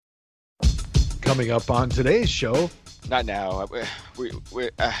Coming up on today's show. Not now. We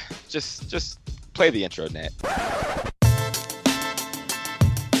just play the intro, Nat.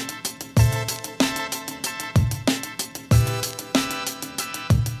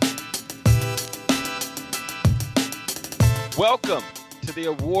 Welcome to the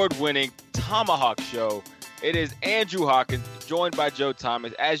award-winning Tomahawk Show. It is Andrew Hawkins, joined by Joe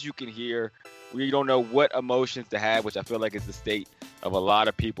Thomas. As you can hear, we don't know what emotions to have, which I feel like is the state of a lot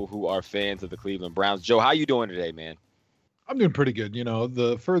of people who are fans of the Cleveland Browns. Joe, how you doing today, man? I'm doing pretty good. You know,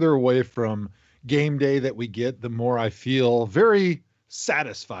 the further away from game day that we get, the more I feel very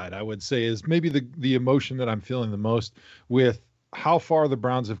satisfied, I would say, is maybe the emotion that I'm feeling the most with how far the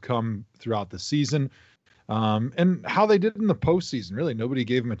Browns have come throughout the season. And how they did in the postseason. Really, nobody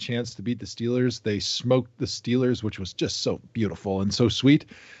gave them a chance to beat the Steelers. They smoked the Steelers, which was just so beautiful and so sweet.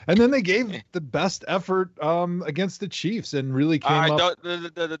 And then they gave the best effort against the Chiefs and really came up.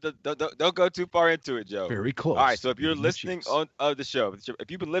 Don't go too far into it, Joe. Very close. All right, so if you're listening on the show,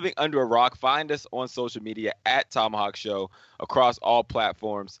 if you've been living under a rock, find us on social media at Tomahawk Show across all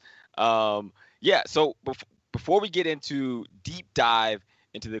platforms. So before we get into deep dive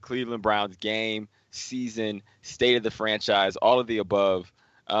into the Cleveland Browns game, season, state of the franchise, all of the above,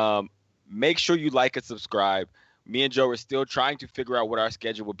 make sure you like and subscribe. Me and Joe are still trying to figure out what our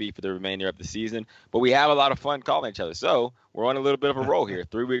schedule will be for the remainder of the season, but we have a lot of fun calling each other. So we're on a little bit of a roll here.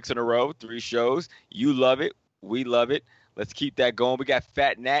 3 weeks in a row, 3 shows. You love it. We love it. Let's keep that going. We got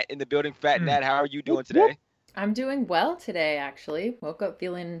Fat Nat in the building. Fat Nat, how are you doing today? I'm doing well today, actually. Woke up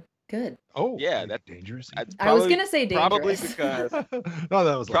feeling good. Oh, yeah, that's dangerous. I was gonna say dangerous. Probably because no,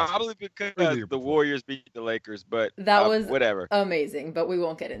 that was the Warriors beat the Lakers, but that was whatever. Amazing, but we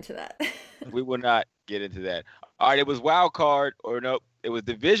won't get into that. We will not get into that. All right, it was wild card, or nope, it was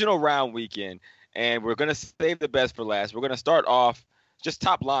divisional round weekend, and we're gonna save the best for last. We're gonna start off just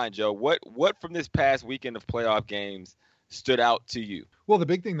top line, Joe. What from this past weekend of playoff games stood out to you? Well, the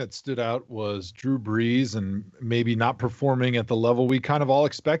big thing that stood out was Drew Brees and maybe not performing at the level we kind of all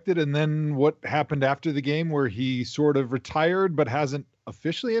expected. And then what happened after the game where he sort of retired, but hasn't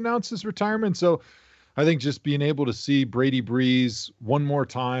officially announced his retirement. So I think just being able to see Brady Brees one more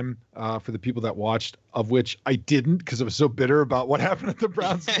time for the people that watched, of which I didn't because I was so bitter about what happened at the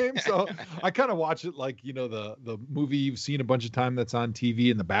Browns game. So I kind of watch it like, you know, the movie you've seen a bunch of time that's on TV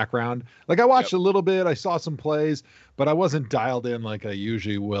in the background. Like I watched a little bit, I saw some plays, but I wasn't dialed in like I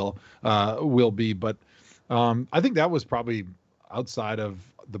usually will be. But I think that was probably outside of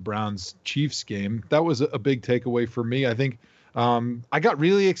the Browns Chiefs game. That was a big takeaway for me. I think I got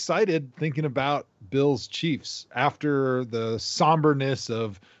really excited thinking about Bills Chiefs after the somberness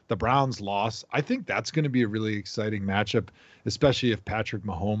of the Browns loss. I think that's going to be a really exciting matchup, especially if Patrick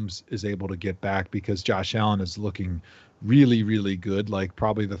Mahomes is able to get back, because Josh Allen is looking really, really good, like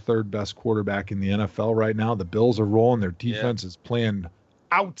probably the third best quarterback in the NFL right now. The Bills are rolling. Their defense is playing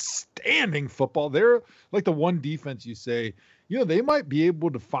outstanding football. They're like the one defense you say, you know, they might be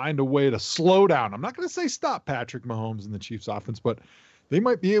able to find a way to slow down. I'm not going to say stop Patrick Mahomes and the Chiefs offense, but they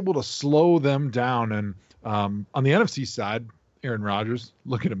might be able to slow them down. And on the NFC side, Aaron Rodgers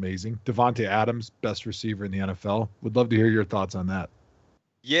looking amazing. Devontae Adams, best receiver in the NFL. Would love to hear your thoughts on that.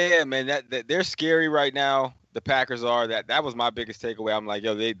 Yeah, man, that they're scary right now. The Packers are. That was my biggest takeaway. I'm like,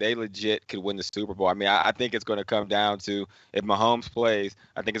 yo, they legit could win the Super Bowl. I mean, I think it's going to come down to, if Mahomes plays,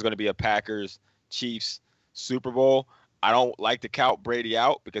 I think it's going to be a Packers-Chiefs Super Bowl. I don't like to count Brady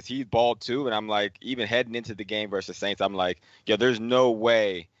out because he's balled too. And I'm like, even heading into the game versus Saints, I'm like, yo, there's no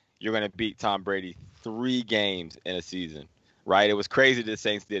way you're going to beat Tom Brady 3 games in a season, right? It was crazy that the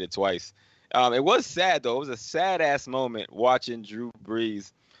Saints did it twice. It was sad, though. It was a sad-ass moment watching Drew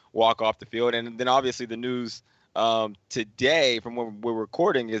Brees walk off the field. And then obviously the news today from when we're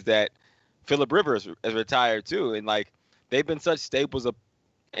recording is that Phillip Rivers has retired too. And like, they've been such staples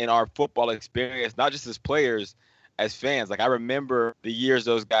in our football experience, not just as players, as fans. Like, I remember the years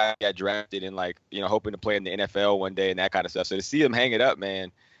those guys got drafted and, like, you know, hoping to play in the NFL one day and that kind of stuff. So to see them hang it up,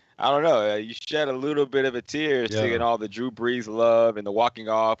 man, I don't know. You shed a little bit of a tear seeing all the Drew Brees love and the walking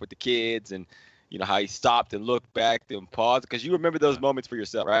off with the kids and, you know, how he stopped and looked back and paused, because you remember those moments for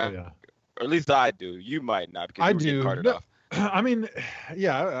yourself, right? Oh, yeah. Or at least I do. You might not, because I you were do. getting carted off. I mean,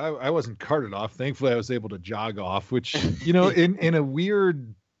 yeah, I wasn't carted off. Thankfully, I was able to jog off, which, you know, in a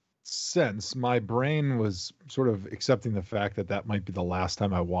weird sense, my brain was sort of accepting the fact that might be the last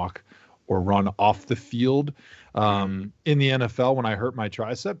time I walk or run off the field in the NFL when I hurt my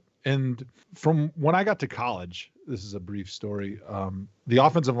tricep. And from when I got to college, this is a brief story, the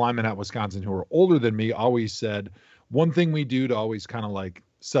offensive linemen at Wisconsin who were older than me always said, one thing we do to always kind of like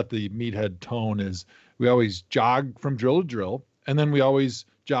set the meathead tone is we always jog from drill to drill. And then we always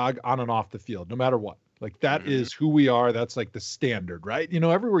jog on and off the field, no matter what. Like that Mm-hmm. is who we are. That's like the standard, right? You know,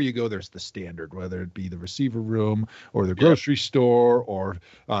 everywhere you go, there's the standard, whether it be the receiver room or the grocery store or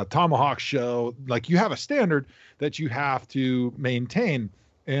Tomahawk show. Like you have a standard that you have to maintain.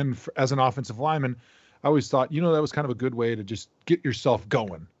 And as an offensive lineman, I always thought, you know, that was kind of a good way to just get yourself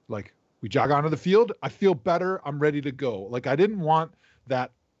going. Like we jog onto the field, I feel better, I'm ready to go. Like I didn't want that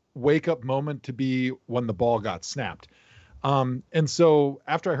wake up moment to be when the ball got snapped. And so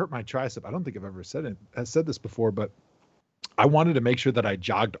after I hurt my tricep, I don't think I've ever said this before, but I wanted to make sure that I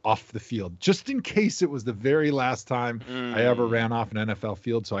jogged off the field just in case it was the very last time I ever ran off an NFL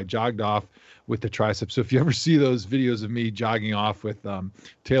field. So I jogged off with the tricep. So if you ever see those videos of me jogging off with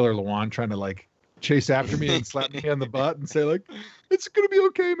Taylor Lewan trying to like chase after me and slap me on the butt and say like, it's going to be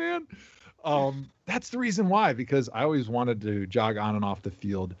okay, man. That's the reason why, because I always wanted to jog on and off the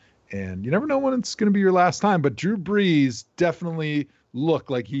field. And you never know when it's going to be your last time. But Drew Brees definitely looked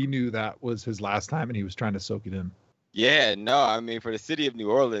like he knew that was his last time and he was trying to soak it in. Yeah, no, I mean, for the city of New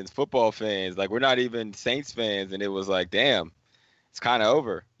Orleans, football fans, like we're not even Saints fans. And it was like, damn, it's kind of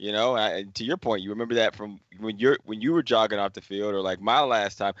over, you know. And to your point, you remember that from when you were jogging off the field, or like my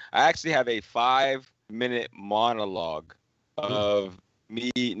last time. I actually have a 5-minute monologue of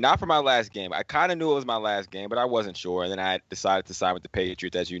me, not for my last game. I kind of knew it was my last game, but I wasn't sure. And then I decided to sign with the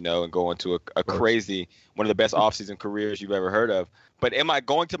Patriots, as you know, and go into a crazy, one of the best offseason careers you've ever heard of. But am I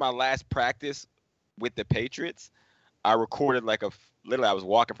going to my last practice with the Patriots? I recorded literally I was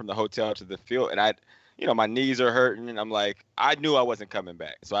walking from the hotel to the field, and my knees are hurting, and I'm like, I knew I wasn't coming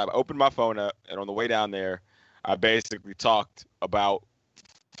back. So I opened my phone up, and on the way down there, I basically talked about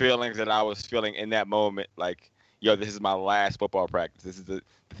feelings that I was feeling in that moment, like, yo, this is my last football practice. This is the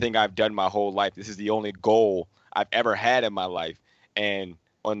thing I've done my whole life. This is the only goal I've ever had in my life. And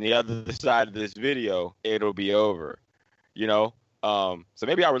on the other side of this video, it'll be over, you know? So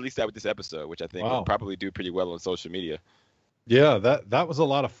maybe I'll release that with this episode, which I think will probably do pretty well on social media. Yeah, that was a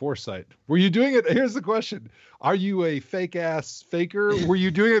lot of foresight. Were you doing it? Here's the question. Are you a fake ass faker? Were you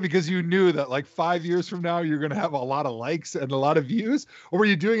doing it because you knew that like 5 years from now, you're going to have a lot of likes and a lot of views? Or were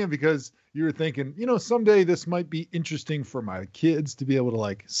you doing it because you were thinking, you know, someday this might be interesting for my kids to be able to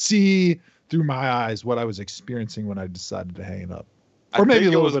like see through my eyes what I was experiencing when I decided to hang it up? Or maybe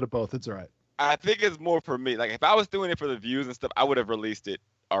a little bit of both. It's all right. I think it's more for me. Like if I was doing it for the views and stuff, I would have released it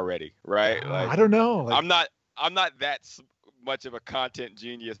already, right? Like I don't know. Like, I'm not that much of a content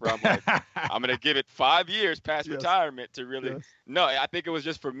genius where I'm like, I'm gonna give it 5 years past retirement to really. No, I think it was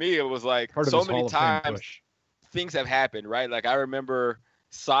just for me. It was like so many times things have happened, right? Like I remember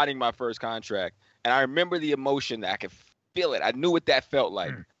signing my first contract, and I remember the emotion that I could feel it. I knew what that felt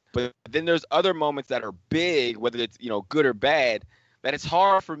like. But then there's other moments that are big, whether it's good or bad, that it's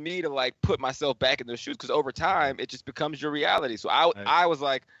hard for me to like put myself back in those shoes, because over time it just becomes your reality. So I was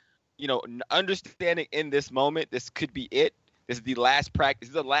like, understanding in this moment, this could be it. This is the last practice.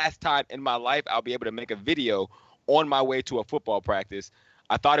 This is the last time in my life I'll be able to make a video on my way to a football practice.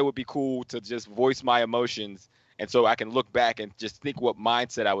 I thought it would be cool to just voice my emotions, and so I can look back and just think what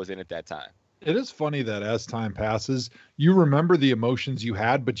mindset I was in at that time. It is funny that as time passes, you remember the emotions you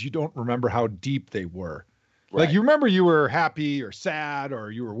had, but you don't remember how deep they were. Right. Like you remember you were happy or sad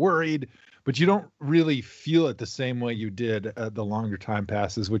or you were worried, but you don't really feel it the same way you did the longer time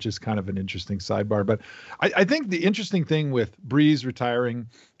passes, which is kind of an interesting sidebar. But I think the interesting thing with Brees retiring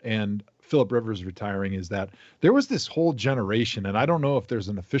and Phillip Rivers retiring is that there was this whole generation, and I don't know if there's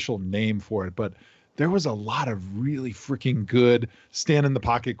an official name for it, but there was a lot of really freaking good stand in the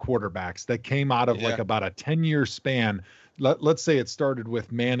pocket quarterbacks that came out of like about a 10-year span. Let's say it started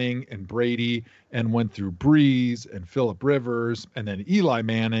with Manning and Brady and went through Brees and Phillip Rivers and then Eli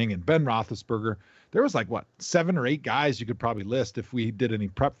Manning and Ben Roethlisberger. There was like, 7 or 8 guys you could probably list. If we did any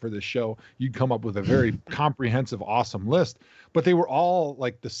prep for this show, you'd come up with a very comprehensive, awesome list. But they were all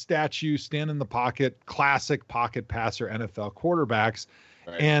like the statue, stand in the pocket, classic pocket passer NFL quarterbacks.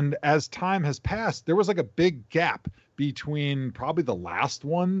 Right. And as time has passed, there was like a big gap between probably the last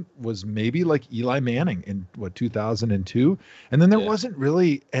one was maybe like Eli Manning in 2002. And then there wasn't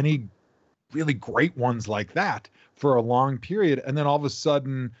really any really great ones like that for a long period. And then all of a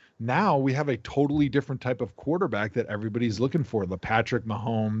sudden now we have a totally different type of quarterback that everybody's looking for. The Patrick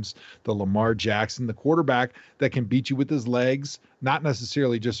Mahomes, the Lamar Jackson, the quarterback that can beat you with his legs, not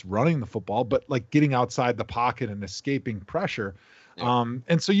necessarily just running the football, but like getting outside the pocket and escaping pressure.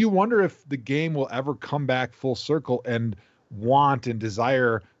 And so you wonder if the game will ever come back full circle and want and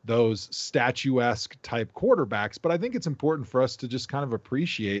desire those statuesque type quarterbacks. But I think it's important for us to just kind of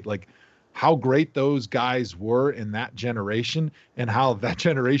appreciate like how great those guys were in that generation and how that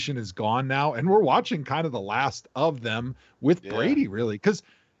generation is gone now. And we're watching kind of the last of them with Brady, really, because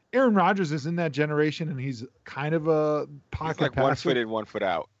Aaron Rodgers is in that generation, and he's kind of a pocket He's like passer. 1 foot in, 1 foot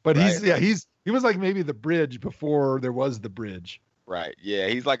out. But right? he was like maybe the bridge before there was the bridge. Right. Yeah,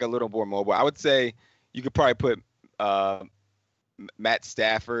 he's like a little more mobile. I would say you could probably put Matt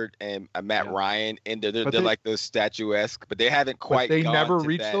Stafford and Matt Ryan in there. They're like those statuesque, but they haven't quite. They gone never to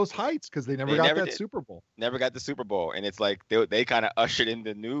reached that. those heights because they never got that Super Bowl. Never got the Super Bowl, and it's like they kind of ushered in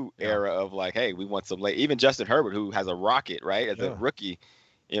the new era of like, hey, we want some late. Even Justin Herbert, who has a rocket, right, as a rookie,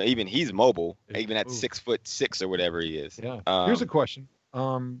 even he's mobile, even at 6'6" or whatever he is. Yeah. Here's a question.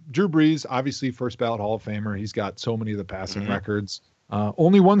 Drew Brees, obviously first ballot Hall of Famer. He's got so many of the passing records.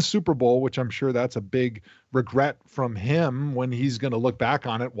 Only one Super Bowl, which I'm sure that's a big regret from him when he's going to look back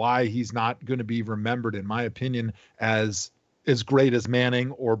on it, why he's not going to be remembered, in my opinion, as great as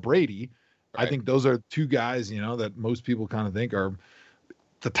Manning or Brady. Right. I think those are two guys, that most people kind of think are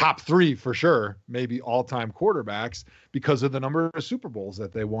the top three for sure, maybe all-time quarterbacks because of the number of Super Bowls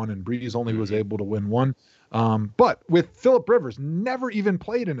that they won, and Brees only was able to win one. But with Phillip Rivers, never even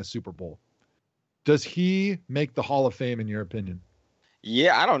played in a Super Bowl. Does he make the Hall of Fame in your opinion?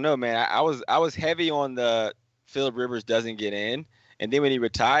 Yeah, I don't know, man. I was heavy on the Phillip Rivers doesn't get in, and then when he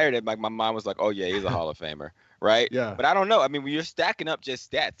retired, my mind was like, oh yeah, he's a Hall of Famer, right? Yeah. But I don't know. I mean, when you're stacking up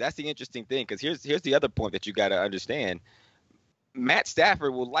just stats, that's the interesting thing. Because here's the other point that you got to understand. Matt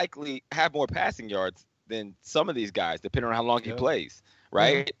Stafford will likely have more passing yards than some of these guys, depending on how long he plays,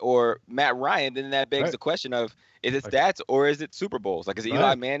 right? Yeah. Or Matt Ryan. Then that begs the question of, is it stats or is it Super Bowls? Like, is it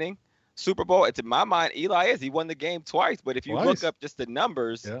Eli Manning? Super Bowl, it's in my mind, Eli he won the game twice. But if you look up just the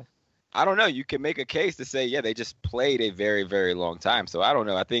numbers, I don't know. You can make a case to say, they just played a very, very long time. So I don't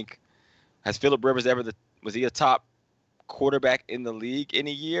know. I think, has Phillip Rivers was he a top quarterback in the league in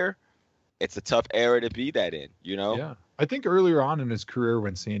a year? It's a tough era to be that in, Yeah. I think earlier on in his career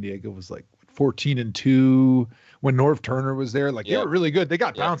when San Diego was like 14-2, when Norv Turner was there, they were really good. They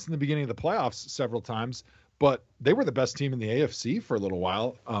got bounced in the beginning of the playoffs several times. But they were the best team in the AFC for a little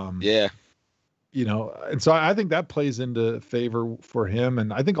while. And so I think that plays into favor for him.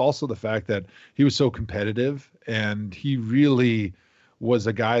 And I think also the fact that he was so competitive and he really was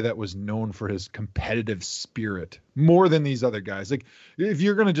a guy that was known for his competitive spirit more than these other guys. Like if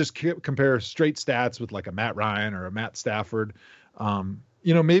you're going to just compare straight stats with like a Matt Ryan or a Matt Stafford,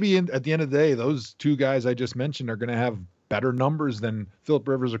 maybe at the end of the day, those two guys I just mentioned are going to have better numbers than Phillip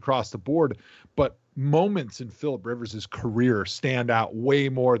Rivers across the board. But moments in Phillip Rivers' career stand out way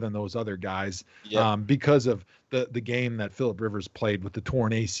more than those other guys because of the game that Phillip Rivers played with the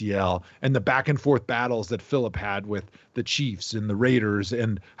torn ACL and the back and forth battles that Phillip had with the Chiefs and the Raiders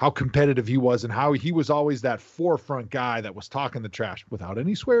and how competitive he was and how he was always that forefront guy that was talking the trash without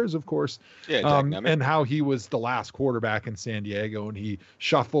any swears, of course. And how he was the last quarterback in San Diego and he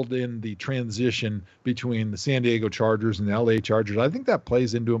shuffled in the transition between the San Diego Chargers and the LA Chargers. I think that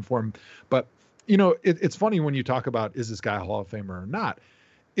plays into him for him. But it's funny when you talk about, is this guy a Hall of Famer or not?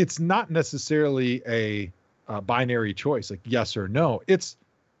 It's not necessarily a binary choice, like yes or no.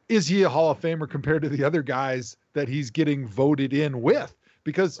 Is he a Hall of Famer compared to the other guys that he's getting voted in with?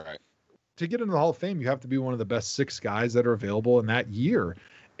 Because to get into the Hall of Fame, you have to be one of the best 6 guys that are available in that year.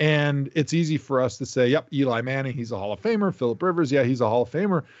 And it's easy for us to say, yep, Eli Manning, he's a Hall of Famer. Phillip Rivers, yeah, he's a Hall of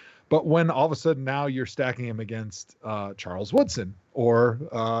Famer. But when all of a sudden now you're stacking him against Charles Woodson or,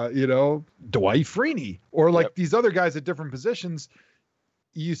 Dwight Freeney or these other guys at different positions,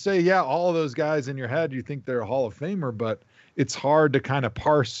 you say, yeah, all of those guys in your head, you think they're a Hall of Famer, but it's hard to kind of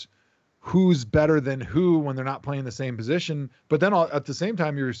parse who's better than who when they're not playing the same position. But then at the same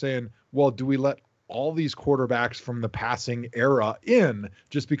time, you're saying, well, do we let all these quarterbacks from the passing era in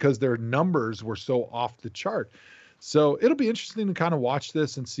just because their numbers were so off the chart? So it'll be interesting to kind of watch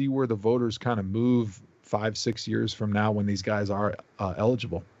this and see where the voters kind of move 5-6 years from now when these guys are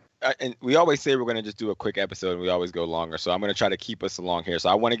eligible. And we always say we're going to just do a quick episode and we always go longer. So I'm going to try to keep us along here. So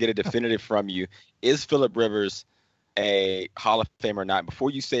I want to get a definitive from you. Is Phillip Rivers a Hall of Famer or not?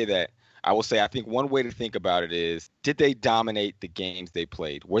 Before you say that, I will say I think one way to think about it is, did they dominate the games they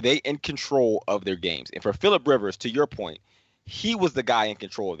played? Were they in control of their games? And for Phillip Rivers, to your point, he was the guy in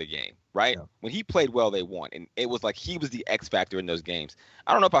control of the game, right? Yeah. When he played well, they won. And it was like he was the X factor in those games.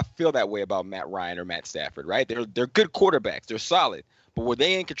 I don't know if I feel that way about Matt Ryan or Matt Stafford, right? They're good quarterbacks. They're solid. But were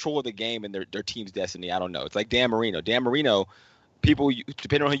they in control of the game and their team's destiny? I don't know. It's like Dan Marino. Dan Marino, people,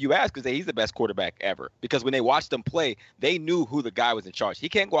 depending on who you ask, could say he's the best quarterback ever. Because when they watched them play, they knew who the guy was in charge. He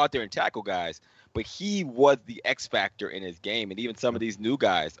can't go out there and tackle guys, but he was the X factor in his game. And even some of these new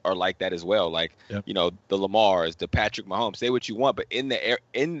guys are like that as well. Like, the Lamars, the Patrick Mahomes, say what you want, but in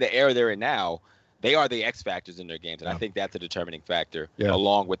the era they're in now, they are the X factors in their games. And I think that's a determining factor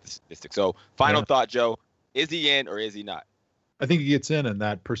along with the statistics. So final thought, Joe, is he in or is he not? I think he gets in, and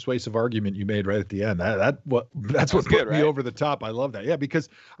that persuasive argument you made right at the end, that's what good, put me right? over the top. I love that. Yeah, because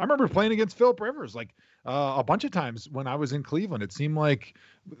I remember playing against Philip Rivers like a bunch of times when I was in Cleveland. It seemed like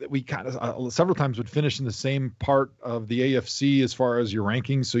we kind of several times would finish in the same part of the AFC as far as your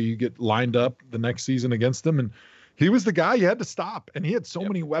rankings, so you get lined up the next season against them. And he was the guy you had to stop, and he had so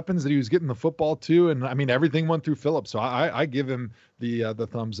many weapons that he was getting the football to. And I mean, everything went through Philip. So I give him the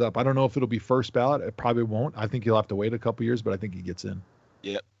thumbs up. I don't know if it'll be first ballot. It probably won't. I think he'll have to wait a couple years, but I think he gets in.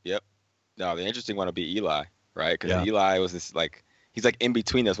 Yep. No, the interesting one will be Eli, right? Because Eli was this like he's like in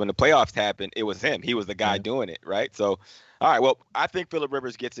between us. When the playoffs happened, it was him. He was the guy doing it, right? So, all right. Well, I think Philip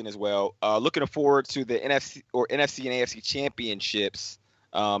Rivers gets in as well. Looking forward to the NFC and AFC championships.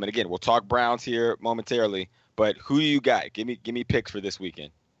 And again, we'll talk Browns here momentarily. But who do you got? Give me picks for this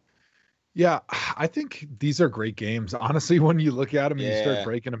weekend. Yeah, I think these are great games. Honestly, when you look at them and you start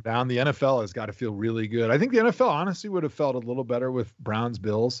breaking them down, the NFL has got to feel really good. I think the NFL honestly would have felt a little better with Browns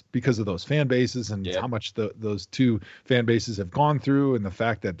Bills because of those fan bases and how much those two fan bases have gone through, and the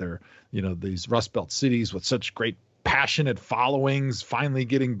fact that they're, these Rust Belt cities with such great passionate followings finally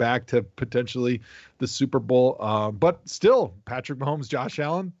getting back to potentially the Super Bowl. But still, Patrick Mahomes, Josh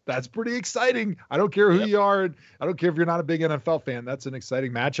Allen, that's pretty exciting. I don't care who you are. I don't care if you're not a big NFL fan. That's an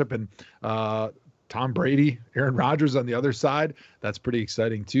exciting matchup. And Tom Brady, Aaron Rodgers on the other side, that's pretty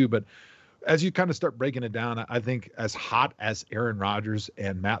exciting too. But as you kind of start breaking it down, I think as hot as Aaron Rodgers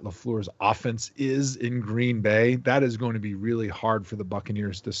and Matt LaFleur's offense is in Green Bay, that is going to be really hard for the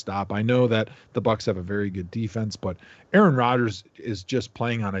Buccaneers to stop. I know that the Bucs have a very good defense, but Aaron Rodgers is just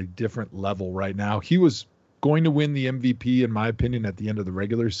playing on a different level right now. He was going to win the MVP, in my opinion, at the end of the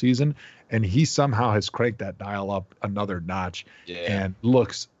regular season, and he somehow has cranked that dial up another notch and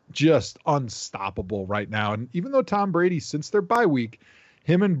looks just unstoppable right now. And even though Tom Brady, since their bye week,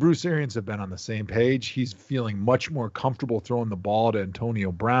 him and Bruce Arians have been on the same page. He's feeling much more comfortable throwing the ball to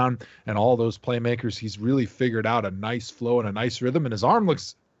Antonio Brown and all those playmakers. He's really figured out a nice flow and a nice rhythm, and his arm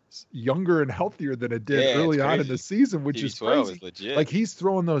looks younger and healthier than it did early on in the season, which is crazy. Is legit. Like, he's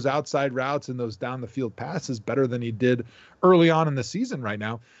throwing those outside routes and those down the field passes better than he did early on in the season right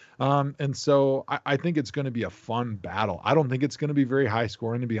now. And so I think it's going to be a fun battle. I don't think it's going to be very high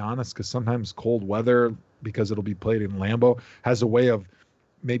scoring, to be honest, because sometimes cold weather, because it'll be played in Lambeau, has a way of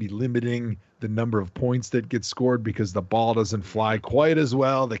maybe limiting the number of points that get scored because the ball doesn't fly quite as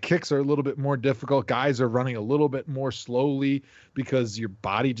well. The kicks are a little bit more difficult. Guys are running a little bit more slowly because your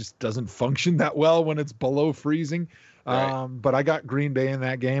body just doesn't function that well when it's below freezing. Right. But I got Green Bay in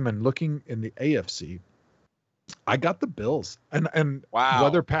that game, and looking in the AFC, I got the Bills. And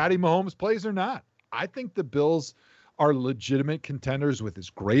whether Patty Mahomes plays or not, I think the Bills are legitimate contenders with as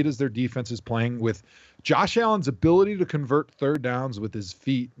great as their defense is playing, with Josh Allen's ability to convert third downs with his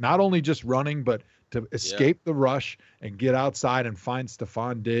feet, not only just running, but to escape the rush and get outside and find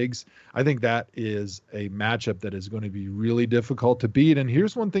Stephon Diggs. I think that is a matchup that is going to be really difficult to beat. And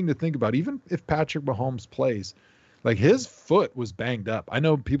here's one thing to think about. Even if Patrick Mahomes plays, like, his foot was banged up. I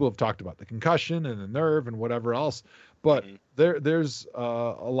know people have talked about the concussion and the nerve and whatever else, but there's a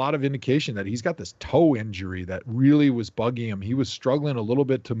lot of indication that he's got this toe injury that really was bugging him. He was struggling a little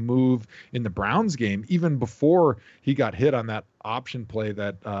bit to move in the Browns game, even before he got hit on that option play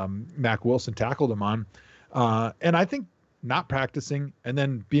that Mac Wilson tackled him on. And I think not practicing and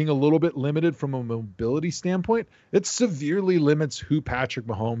then being a little bit limited from a mobility standpoint, it severely limits who Patrick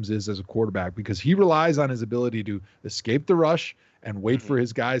Mahomes is as a quarterback, because he relies on his ability to escape the rush and wait for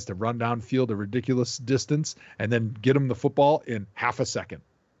his guys to run downfield a ridiculous distance and then get him the football in half a second.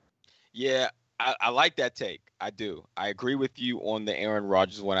 Yeah, I like that take. I do. I agree with you on the Aaron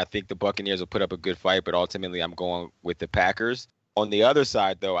Rodgers one. I think the Buccaneers will put up a good fight, but ultimately I'm going with the Packers. On the other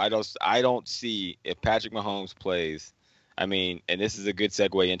side, though, I don't see, if Patrick Mahomes plays, I mean, and this is a good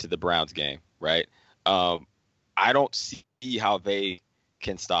segue into the Browns game, right? I don't see how they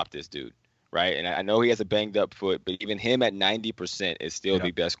can stop this dude, right? And I know he has a banged up foot, but even him at 90% is still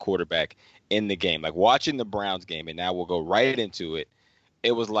the best quarterback in the game. Like, watching the Browns game, and now we'll go right into it,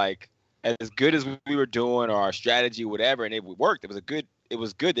 it was like, as good as we were doing, or our strategy, whatever, and it worked. It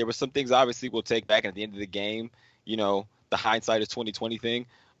was good. There were some things obviously we'll take back at the end of the game, the hindsight is 2020 thing.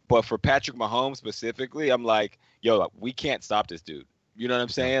 But for Patrick Mahomes specifically, I'm like, yo, we can't stop this dude. You know what I'm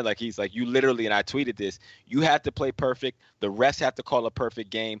saying? Like, he's like, you literally, and I tweeted this, you have to play perfect. The refs have to call a perfect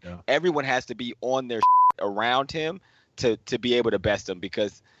game. Yeah. Everyone has to be on their around him to be able to best him,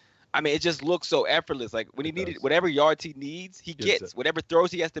 because, I mean, it just looks so effortless. Like, when he needed, whatever yards he needs, he gets. Whatever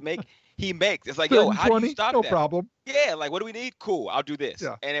throws he has to make, he makes. It's like, yo, how do you stop that? No problem. Yeah, like, what do we need? Cool, I'll do this.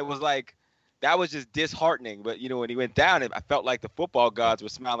 Yeah. And it was like, that was just disheartening. But, when he went down, I felt like the football gods were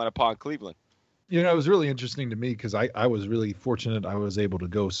smiling upon Cleveland. It was really interesting to me because I was really fortunate. I was able to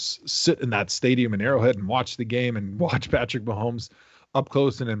go sit in that stadium in Arrowhead and watch the game and watch Patrick Mahomes up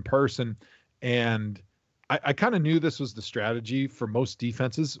close and in person. And I kind of knew this was the strategy for most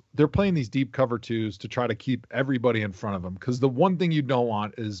defenses. They're playing these deep cover twos to try to keep everybody in front of them. Because the one thing you don't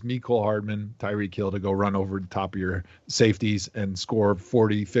want is Mecole Hardman, Tyreek Hill to go run over the top of your safeties and score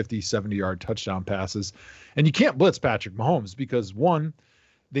 40, 50, 70-yard touchdown passes. And you can't blitz Patrick Mahomes because, one,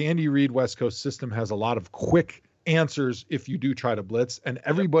 the Andy Reid West Coast system has a lot of quick answers if you do try to blitz, and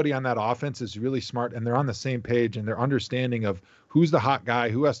everybody on that offense is really smart, and they're on the same page, and they're understanding of who's the hot guy,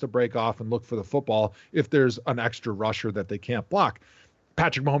 who has to break off and look for the football if there's an extra rusher that they can't block.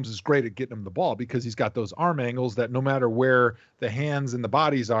 Patrick Mahomes is great at getting him the ball because he's got those arm angles that no matter where the hands and the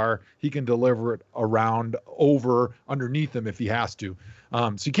bodies are, he can deliver it around, over, underneath him if he has to.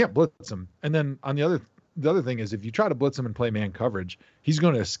 So you can't blitz him. And then on the other thing is if you try to blitz him and play man coverage, he's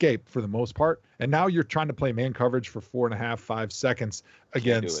going to escape for the most part. And now you're trying to play man coverage for 4.5, 5 seconds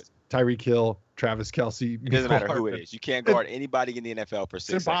against Tyreek Hill, Travis Kelce. It doesn't matter who it is. You can't guard anybody in the NFL for 6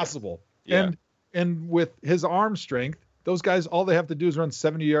 seconds. It's impossible. Yeah. And with his arm strength, those guys, all they have to do is run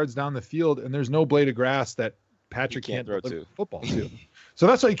 70 yards down the field, and there's no blade of grass that Patrick can't throw to football to. So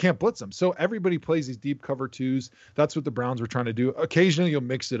that's why you can't blitz them. So everybody plays these deep cover twos. That's what the Browns were trying to do. Occasionally you'll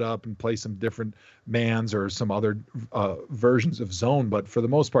mix it up and play some different mans or some other versions of zone. But for the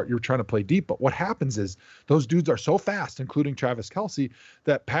most part, you're trying to play deep. But what happens is those dudes are so fast, including Travis Kelce,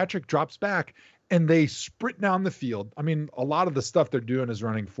 that Patrick drops back and they sprint down the field. I mean, a lot of the stuff they're doing is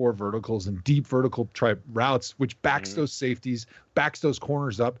running 4 verticals and deep vertical type routes, which backs those safeties, backs those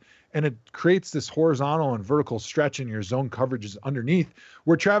corners up. And it creates this horizontal and vertical stretch in your zone coverages underneath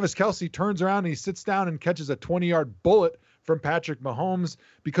where Travis Kelce turns around and he sits down and catches a 20-yard bullet from Patrick Mahomes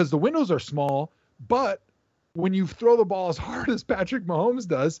because the windows are small. But when you throw the ball as hard as Patrick Mahomes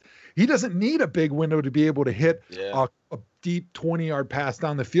does, he doesn't need a big window to be able to hit a deep 20-yard pass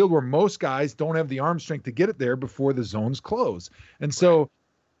down the field where most guys don't have the arm strength to get it there before the zones close. And so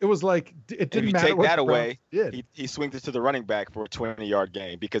it was like it didn't matter. Take that away, he swings it to the running back for a 20-yard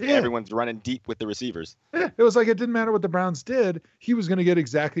gain because everyone's running deep with the receivers. Yeah, it was like it didn't matter what the Browns did. He was going to get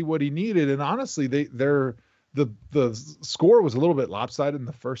exactly what he needed. And honestly, the score was a little bit lopsided in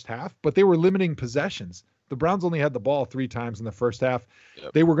the first half, but they were limiting possessions. The Browns only had the ball 3 times in the first half.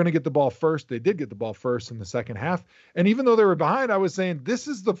 Yep. They were going to get the ball first. They did get the ball first in the second half. And even though they were behind, I was saying, this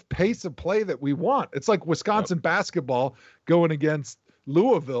is the pace of play that we want. It's like Wisconsin basketball going against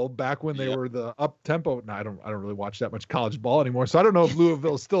Louisville back when they were the up tempo. Now I don't really watch that much college ball anymore. So I don't know if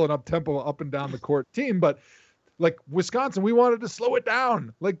Louisville is still an up tempo, up and down the court team, but like Wisconsin, we wanted to slow it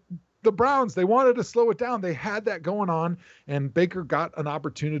down. Like the Browns, they wanted to slow it down. They had that going on, and Baker got an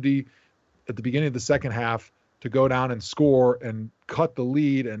opportunity at the beginning of the second half to go down and score and cut the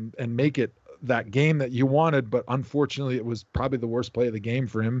lead and make it that game that you wanted. But unfortunately, it was probably the worst play of the game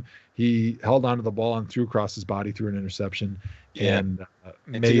for him. He held onto the ball and threw across his body through an interception and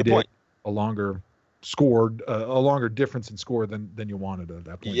made it a longer difference in score than you wanted at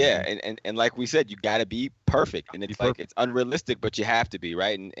that point. Yeah, and like we said, you got to be perfect, and it's like it's unrealistic, but you have to be,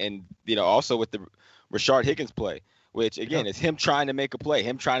 right? And also with the Rashard Higgins play, which again is him trying to make a play,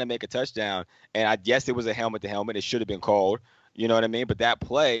 him trying to make a touchdown, and I guess it was a helmet to helmet. It should have been called, you know what I mean? But that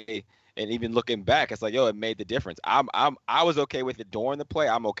play, and even looking back, it's like, it made the difference. I was okay with it during the play.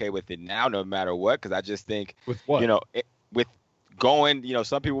 I'm okay with it now, no matter what, because I just think with what with going,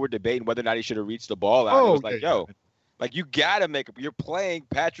 some people were debating whether or not he should have reached the ball out. It was like, like you gotta you're playing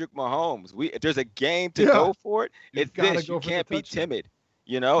Patrick Mahomes. If there's a game to go for it, it's this. You can't be timid,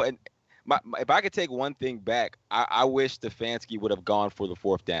 and if I could take one thing back, I wish Stefanski would have gone for the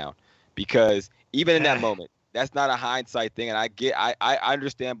 4th down, because even in that moment, that's not a hindsight thing. And I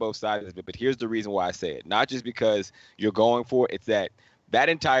understand both sides of it, but here's the reason why I say it. Not just because you're going for it. It's that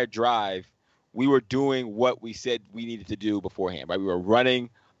entire drive, we were doing what we said we needed to do beforehand, right? We were running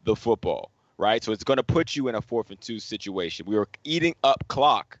the football, right? So it's going to put you in a 4th and 2 situation. We were eating up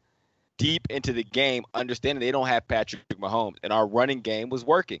clock deep into the game, understanding they don't have Patrick Mahomes, and our running game was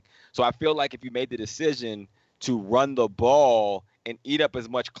working. So I feel like if you made the decision to run the ball and eat up as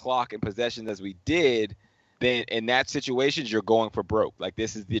much clock and possessions as we did, then in that situation, you're going for broke. Like,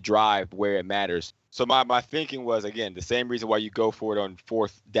 this is the drive where it matters. So my thinking was, again, the same reason why you go for it on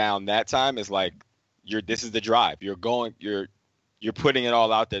 4th down that time is like, this is the drive. You're putting it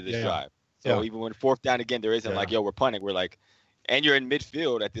all out there this drive. So even when 4th down again, there isn't like, we're punting. We're like, and you're in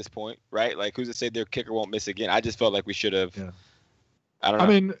midfield at this point, right? Like, who's to say their kicker won't miss again? I just felt like we should have. Yeah. I don't know. I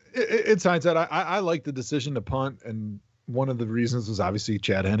mean, it's hindsight. I like the decision to punt, and one of the reasons was obviously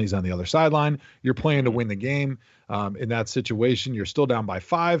Chad Henne's on the other sideline. You're playing to win the game. In that situation, you're still down by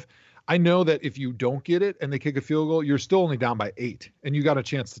 5. I know that if you don't get it and they kick a field goal, you're still only down by 8, and you got a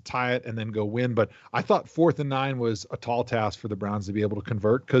chance to tie it and then go win. But I thought 4th and 9 was a tall task for the Browns to be able to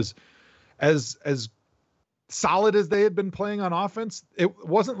convert, because as solid as they had been playing on offense, it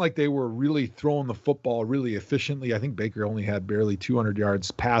wasn't like they were really throwing the football really efficiently. I think Baker only had barely 200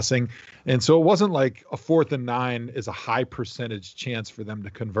 yards passing. And so it wasn't like a 4th and 9 is a high percentage chance for them to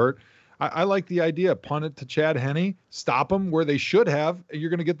convert. I like the idea. Punt it to Chad Henne, stop them where they should have. You're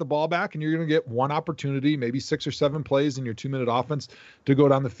going to get the ball back, and you're going to get one opportunity, maybe 6 or 7 plays in your 2-minute offense to go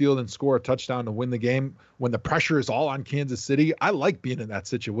down the field and score a touchdown to win the game when the pressure is all on Kansas City. I like being in that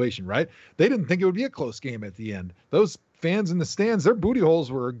situation, right? They didn't think it would be a close game at the end. Those fans in the stands, their booty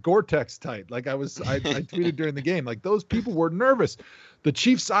holes were Gore-Tex tight. Like I tweeted during the game, like those people were nervous. The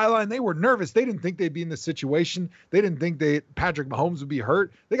Chiefs sideline, they were nervous. They didn't think they'd be in this situation. They didn't think Patrick Mahomes would be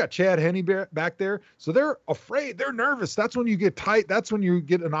hurt. They got Chad Henne back there. So they're afraid. They're nervous. That's when you get tight. That's when you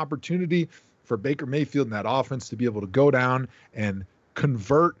get an opportunity for Baker Mayfield and that offense to be able to go down and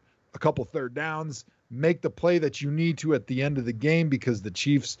convert a couple third downs, make the play that you need to at the end of the game, because the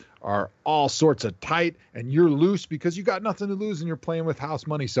Chiefs are all sorts of tight and you're loose because you got nothing to lose and you're playing with house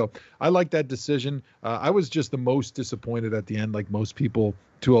money. So I like that decision. I was just the most disappointed at the end, like most people,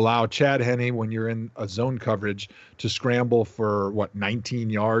 to allow Chad Henne, when you're in a zone coverage, to scramble for 19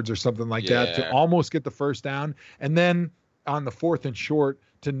 yards or something like that to almost get the first down. And then on the 4th and short,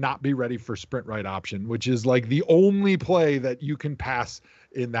 to not be ready for sprint right option, which is like the only play that you can pass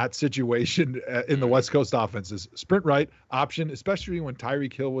in that situation in the West Coast offense is sprint right option, especially when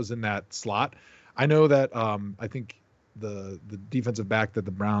Tyreek Hill was in that slot. I know that I think the defensive back that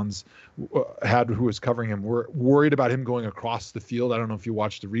the Browns had, who was covering him, were worried about him going across the field. I don't know if you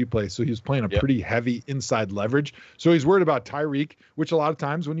watched the replay. So he was playing a pretty heavy inside leverage. So he's worried about Tyreek, which a lot of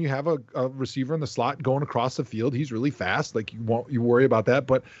times when you have a receiver in the slot going across the field, he's really fast. Like you worry about that.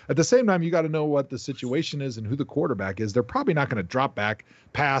 But at the same time, you got to know what the situation is and who the quarterback is. They're probably not going to drop back,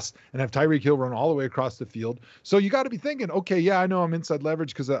 pass, and have Tyreek Hill run all the way across the field. So you got to be thinking, okay, yeah, I know I'm inside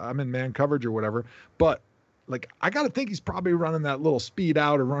leverage because I'm in man coverage or whatever, but like, I got to think he's probably running that little speed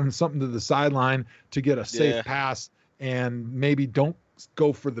out or running something to the sideline to get a safe pass, and maybe don't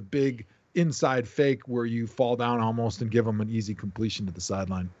go for the big inside fake where you fall down almost and give him an easy completion to the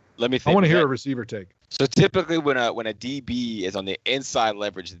sideline. Let me think. I want to hear a receiver take. So typically when a DB is on the inside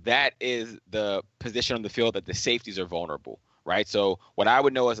leverage, that is the position on the field that the safeties are vulnerable, right? So what I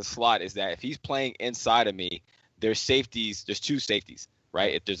would know as a slot is that if he's playing inside of me, there's 2 safeties.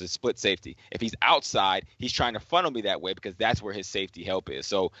 Right? If there's a split safety. If he's outside, he's trying to funnel me that way because that's where his safety help is.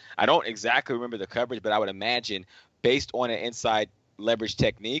 So I don't exactly remember the coverage, but I would imagine based on an inside leverage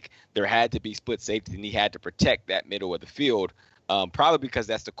technique, there had to be split safety, and he had to protect that middle of the field, probably because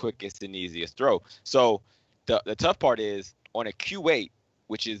that's the quickest and easiest throw. So the tough part is on a Q8,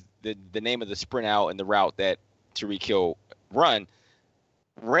 which is the name of the sprint out and the route that Tyreek Hill ran,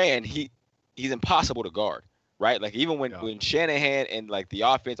 he's impossible to guard. Right? Like even when Shanahan and like the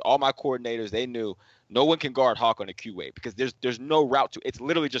offense, all my coordinators, they knew no one can guard Hawk on a Q8 because there's no route to. It's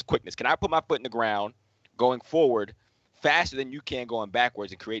literally just quickness. Can I put my foot in the ground going forward faster than you can going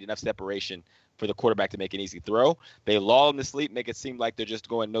backwards and create enough separation for the quarterback to make an easy throw? They lull them to sleep, make it seem like they're just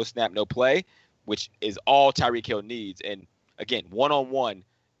going no snap, no play, which is all Tyreek Hill needs. And again, one-on-one,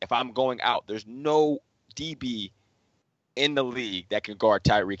 if I'm going out, there's no DB in the league that can guard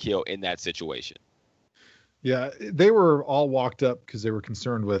Tyreek Hill in that situation. Yeah, they were all walked up because they were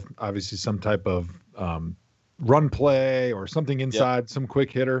concerned with obviously some type of run play or something inside, some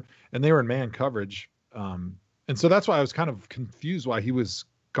quick hitter, and they were in man coverage. And so that's why I was kind of confused why he was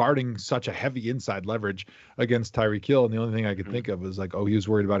guarding such a heavy inside leverage against Tyreek Hill. And the only thing I could think of was like, oh, he was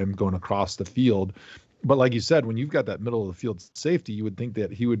worried about him going across the field. But like you said, when you've got that middle of the field safety, you would think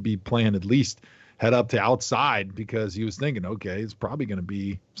that he would be playing at least head up to outside, because he was thinking, okay, it's probably going to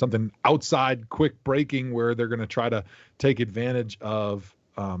be something outside, quick breaking, where they're going to try to take advantage of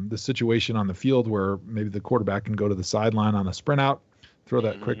the situation on the field where maybe the quarterback can go to the sideline on a sprint out, throw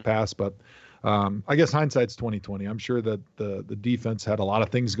that quick pass. But I guess hindsight's 20/20. I'm sure that the defense had a lot of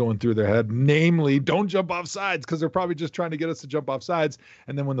things going through their head, namely, don't jump off sides, because they're probably just trying to get us to jump off sides.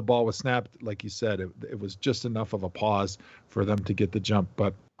 And then when the ball was snapped, like you said, it was just enough of a pause for them to get the jump.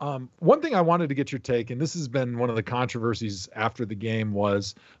 But one thing I wanted to get your take, and this has been one of the controversies after the game,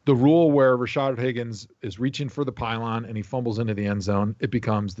 was the rule where Rashad Higgins is reaching for the pylon and he fumbles into the end zone. It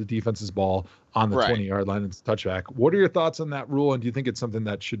becomes the defense's ball on the 20-yard line. It's a touchback. What are your thoughts on that rule, and do you think it's something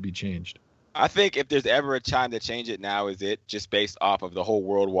that should be changed? I think if there's ever a time to change it, now is it, just based off of the whole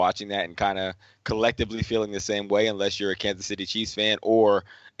world watching that and kind of collectively feeling the same way, unless you're a Kansas City Chiefs fan or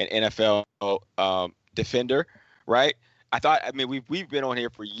an NFL defender, right? I mean, we've been on here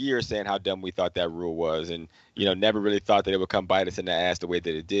for years saying how dumb we thought that rule was, and never really thought that it would come bite us in the ass the way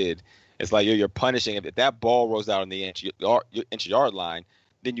that it did. It's like you're punishing if that ball rolls out on the inch yard line,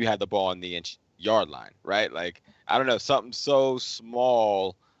 then you have the ball on the inch yard line, right? Like I don't know, something so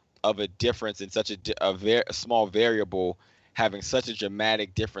small of a difference in such a small variable having such a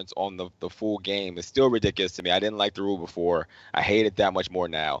dramatic difference on the full game is still ridiculous to me. I didn't like the rule before. I hate it that much more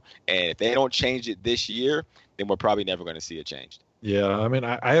now. And if they don't change it this year, then we're probably never going to see it changed. Yeah, I mean,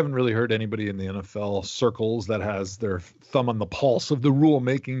 I haven't really heard anybody in the NFL circles that has their thumb on the pulse of the rule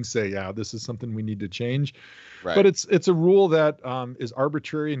making say, yeah, this is something we need to change. Right. But it's a rule that is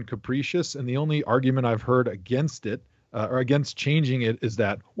arbitrary and capricious. And the only argument I've heard against it or against changing it is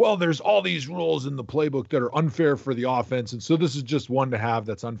that, well, there's all these rules in the playbook that are unfair for the offense. And so this is just one to have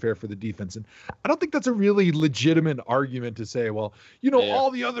that's unfair for the defense. And I don't think that's a really legitimate argument to say, well,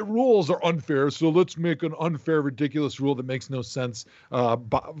 all the other rules are unfair. So let's make an unfair, ridiculous rule that makes no sense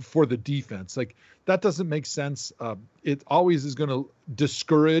for the defense. Like that doesn't make sense. It always is going to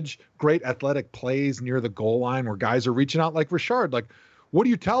discourage great athletic plays near the goal line where guys are reaching out like Richard. Like, what do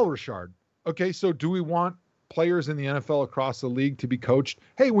you tell Richard? Okay, so do we want players in the NFL across the league to be coached?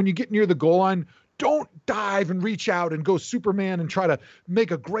 Hey, when you get near the goal line, don't dive and reach out and go Superman and try to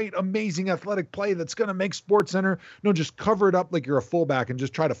make a great, amazing athletic play that's going to make SportsCenter. No, just cover it up like you're a fullback and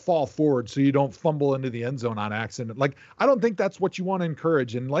just try to fall forward so you don't fumble into the end zone on accident. Like, I don't think that's what you want to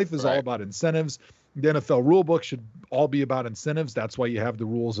encourage. And life is all about incentives. The NFL rule book should all be about incentives. That's why you have the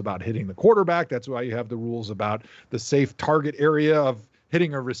rules about hitting the quarterback. That's why you have the rules about the safe target area of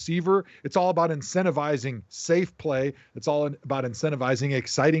hitting a receiver. It's all about incentivizing safe play. It's all about incentivizing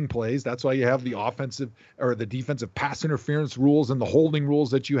exciting plays. That's why you have the offensive or the defensive pass interference rules and the holding rules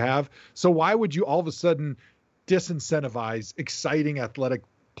that you have. So why would you all of a sudden disincentivize exciting athletic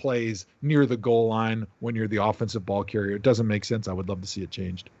plays near the goal line when you're the offensive ball carrier? It doesn't make sense. I would love to see it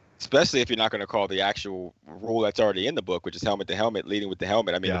changed. Especially if you're not going to call the actual rule that's already in the book, which is helmet to helmet, leading with the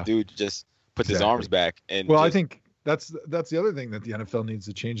helmet. I mean, the dude just puts his arms back. And I think that's the other thing that the NFL needs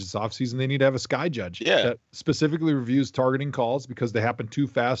to change this offseason. They need to have a sky judge that specifically reviews targeting calls because they happen too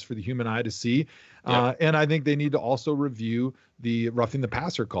fast for the human eye to see. And I think they need to also review the roughing the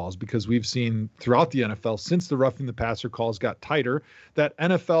passer calls because we've seen throughout the NFL since the roughing the passer calls got tighter that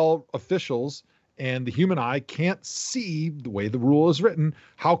NFL officials and the human eye can't see the way the rule is written,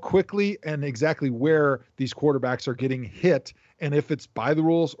 how quickly and exactly where these quarterbacks are getting hit. And if it's by the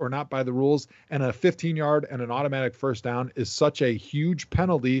rules or not by the rules, and a 15-yard and an automatic first down is such a huge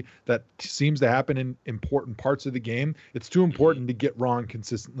penalty that seems to happen in important parts of the game. It's too important to get wrong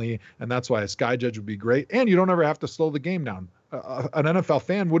consistently. And that's why a sky judge would be great. And you don't ever have to slow the game down. An NFL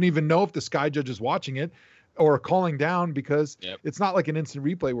fan wouldn't even know if the sky judge is watching it or calling down because it's not like an instant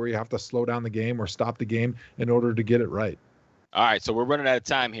replay where you have to slow down the game or stop the game in order to get it right. All right, so we're running out of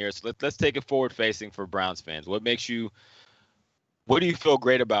time here. So let's take it forward facing for Browns fans. What do you feel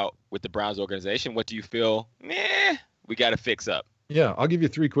great about with the Browns organization? What do you feel, we got to fix up? Yeah, I'll give you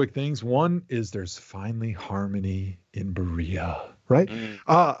three quick things. One is there's finally harmony in Berea, right?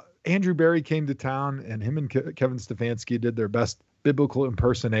 Andrew Berry came to town and him and Kevin Stefanski did their best biblical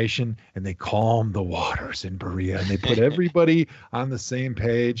impersonation and they calmed the waters in Berea and they put everybody on the same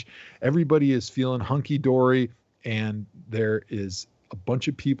page. Everybody is feeling hunky-dory and there is a bunch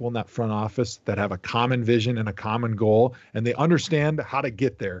of people in that front office that have a common vision and a common goal, and they understand how to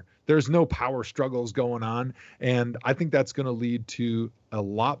get there. There's no power struggles going on. And I think that's going to lead to a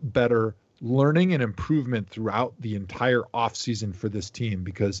lot better learning and improvement throughout the entire offseason for this team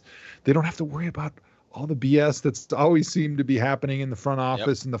because they don't have to worry about all the BS that's always seemed to be happening in the front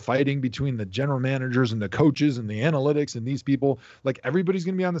office and the fighting between the general managers and the coaches and the analytics and these people. Like everybody's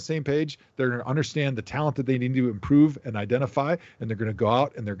going to be on the same page. They're going to understand the talent that they need to improve and identify, and they're going to go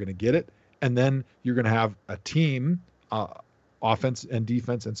out and they're going to get it. And then you're going to have a team, offense and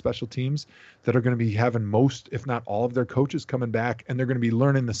defense and special teams that are going to be having most, if not all of their coaches coming back, and they're going to be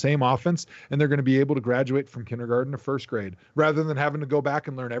learning the same offense, and they're going to be able to graduate from kindergarten to first grade rather than having to go back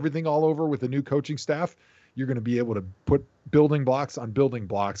and learn everything all over with a new coaching staff. You're going to be able to put building blocks on building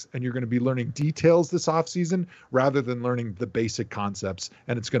blocks, and you're going to be learning details this offseason rather than learning the basic concepts,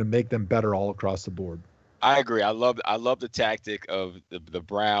 and it's going to make them better all across the board. I agree. I love the tactic of the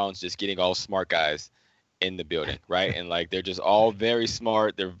Browns just getting all smart guys in the building, right? And like they're just all very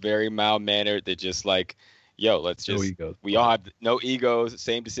smart. They're very mild-mannered. They're just like, let's just we all have no egos,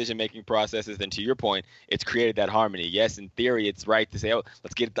 same decision-making processes. And to your point, it's created that harmony. Yes, in theory, it's right to say,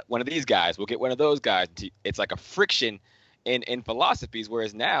 let's get one of these guys. We'll get one of those guys. It's like a friction in philosophies.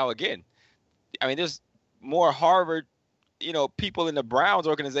 Whereas now, again, I mean, there's more Harvard, people in the Browns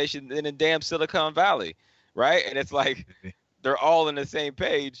organization than in damn Silicon Valley. right? And it's like they're all on the same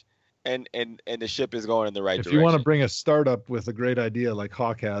page, and the ship is going in the right if direction. you want to bring a startup with a great idea like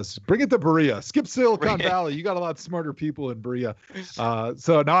Hawk has, bring it to Berea. Skip Silicon Valley. You got a lot smarter people in Berea.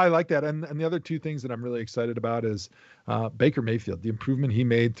 So now I like that. And the other two things that I'm really excited about is Baker Mayfield, the improvement he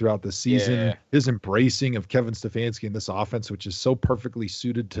made throughout the season, his embracing of Kevin Stefanski in this offense, which is so perfectly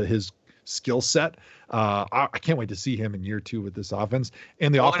suited to his skill set. I can't wait to see him in year 2 with this offense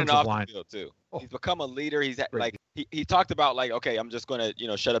and the offensive line the field too. He's become a leader. He's like he talked about like, okay, I'm just gonna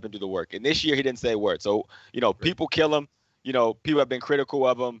shut up and do the work. And this year he didn't say a word. So people kill him. People have been critical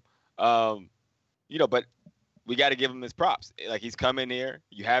of him. But we got to give him his props. Like, he's come in here.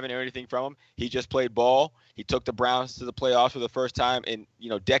 You haven't heard anything from him. He just played ball. He took the Browns to the playoffs for the first time in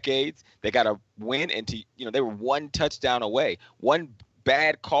decades. They got a win, and they were one touchdown away, one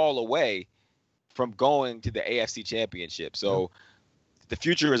bad call away from going to the AFC Championship. So the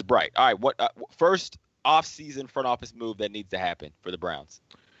future is bright. All right, what first off-season front office move that needs to happen for the Browns?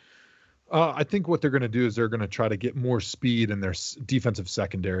 I think what they're going to do is they're going to try to get more speed in their defensive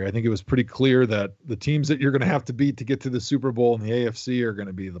secondary. I think it was pretty clear that the teams that you're going to have to beat to get to the Super Bowl in the AFC are going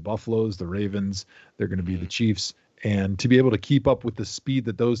to be the Buffaloes, the Ravens, they're going to be the Chiefs. And to be able to keep up with the speed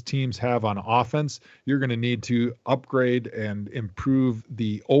that those teams have on offense, you're going to need to upgrade and improve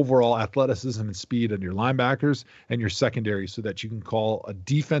the overall athleticism and speed of your linebackers and your secondary so that you can call a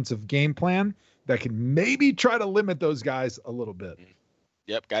defensive game plan that can maybe try to limit those guys a little bit.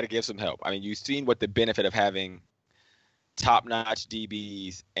 Yep, got to give some help. I mean, you've seen what the benefit of having top-notch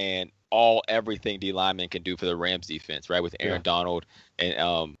DBs and everything D linemen can do for the Rams defense, right? With Aaron Donald and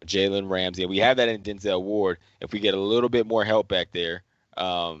Jalen Ramsey. And we have that in Denzel Ward. If we get a little bit more help back there,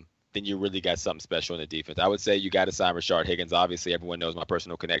 then you really got something special in the defense. I would say you got to sign Rashard Higgins. Obviously, everyone knows my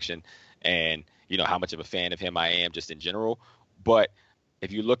personal connection and, how much of a fan of him I am just in general. But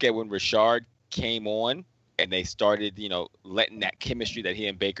if you look at when Rashard came on, and they started, letting that chemistry that he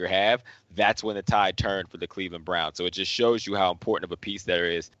and Baker have, that's when the tide turned for the Cleveland Browns. So it just shows you how important of a piece there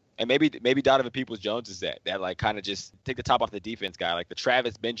is. And maybe Donovan Peoples-Jones is that like kind of just take the top off the defense guy, like the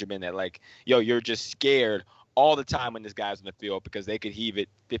Travis Benjamin that like, you're just scared all the time when this guy's on the field because they could heave it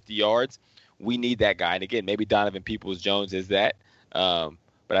 50 yards. We need that guy. And again, maybe Donovan Peoples-Jones is that.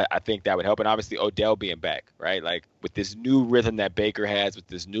 But I think that would help. And obviously Odell being back, right? Like with this new rhythm that Baker has, with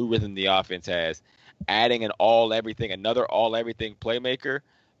this new rhythm the offense has, adding another all-everything playmaker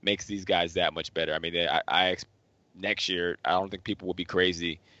makes these guys that much better. I mean, next year, I don't think people will be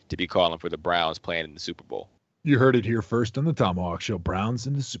crazy to be calling for the Browns playing in the Super Bowl. You heard it here first on the Tomahawk Show. Browns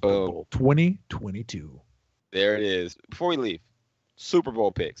in the Super Bowl 2022. There it is. Before we leave, Super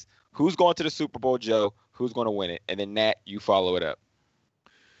Bowl picks. Who's going to the Super Bowl, Joe? Who's going to win it? And then, Nat, you follow it up.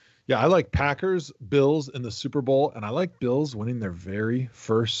 Yeah, I like Packers, Bills in the Super Bowl, and I like Bills winning their very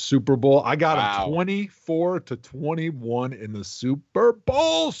first Super Bowl. I got them 24-21 in the Super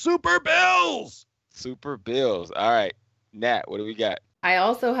Bowl. Super Bills! Super Bills. All right. Nat, what do we got? I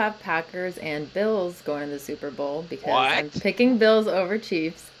also have Packers and Bills going to the Super Bowl because What? I'm picking Bills over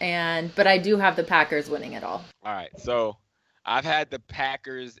Chiefs, but I do have the Packers winning it all. All right. So I've had the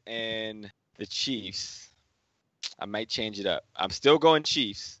Packers and the Chiefs. I might change it up. I'm still going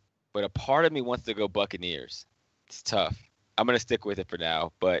Chiefs. But a part of me wants to go Buccaneers. It's tough. I'm going to stick with it for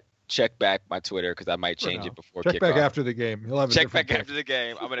now, but check back my Twitter because I might change it before kickoff. Check back after the game. He'll have a check back pick. after the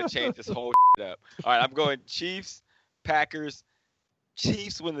game. I'm going to change this whole up. All right, I'm going Chiefs, Packers.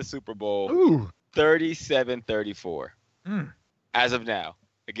 Chiefs win the Super Bowl 37-34 as of now.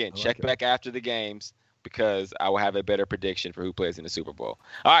 Again, check back after the games because I will have a better prediction for who plays in the Super Bowl.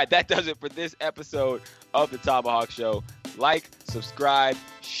 All right, that does it for this episode of the Tomahawk Show. Like, subscribe,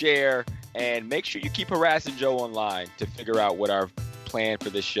 share, and make sure you keep harassing Joe online to figure out what our plan for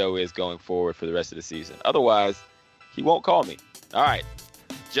this show is going forward for the rest of the season. Otherwise, he won't call me. All right.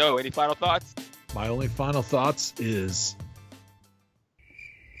 Joe, any final thoughts? My only final thoughts is...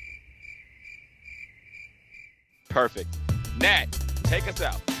 Perfect. Nat, take us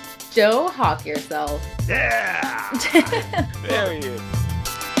out. Joe, hawk yourself. Yeah! There he is.